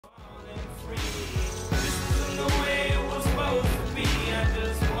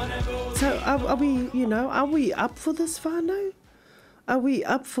So are we, are we up for this whānau? Are we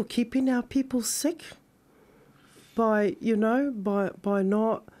up for keeping our people sick by, by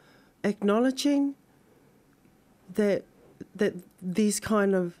not acknowledging that these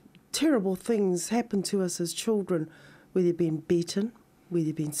kind of terrible things happen to us as children, whether you've been beaten, whether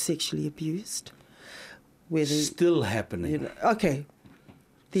you've been sexually abused, whether still happening. Okay,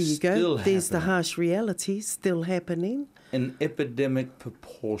 there you go. Still There's the happening. harsh reality, still happening. In epidemic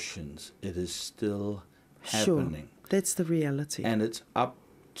proportions, it is still happening. Sure, that's the reality. And it's up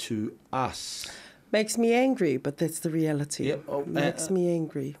to us. Makes me angry, but that's the reality. Yep. Oh, Makes me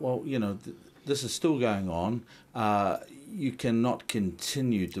angry. Well, this is still going on. You cannot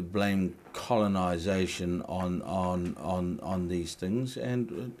continue to blame colonisation on these things,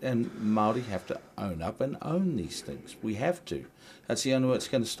 and Māori have to own up and own these things. We have to. That's the only way it's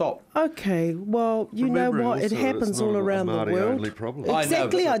going to stop. Okay, well, you know what? It happens all around the world. Problem.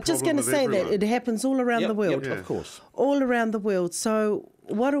 Exactly, I was just going to say that. It happens all around the world. Yep, of course. All around the world. So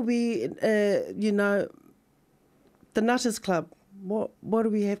what are we, the Nutters Club, what do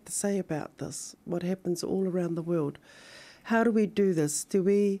we have to say about this? What happens all around the world? How do we do this? Do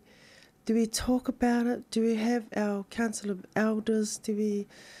we talk about it? Do we have our council of elders? Do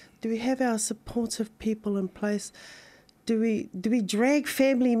we have our supportive people in place? Do we drag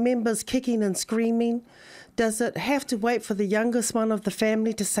family members kicking and screaming? Does it have to wait for the youngest one of the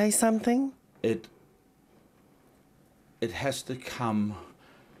family to say something? It has to come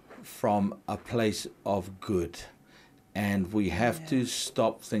from a place of good. And we have to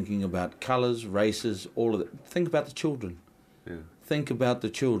stop thinking about colours, races, all of that. Think about the children. Yeah. Think about the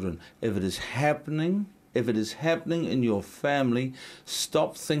children. If it is happening in your family,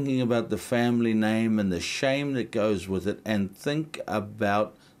 stop thinking about the family name and the shame that goes with it, and think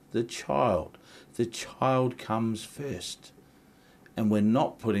about the child. The child comes first. And we're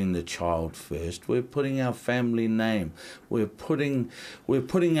not putting the child first. We're putting our family name. We're putting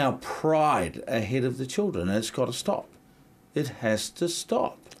our pride ahead of the children, and it's got to stop. It has to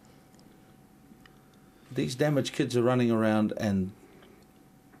stop. These damaged kids are running around and...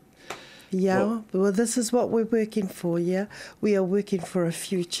 Yeah, well, this is what we're working for, yeah? We are working for a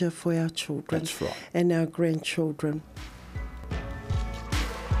future for our children. That's right. And our grandchildren.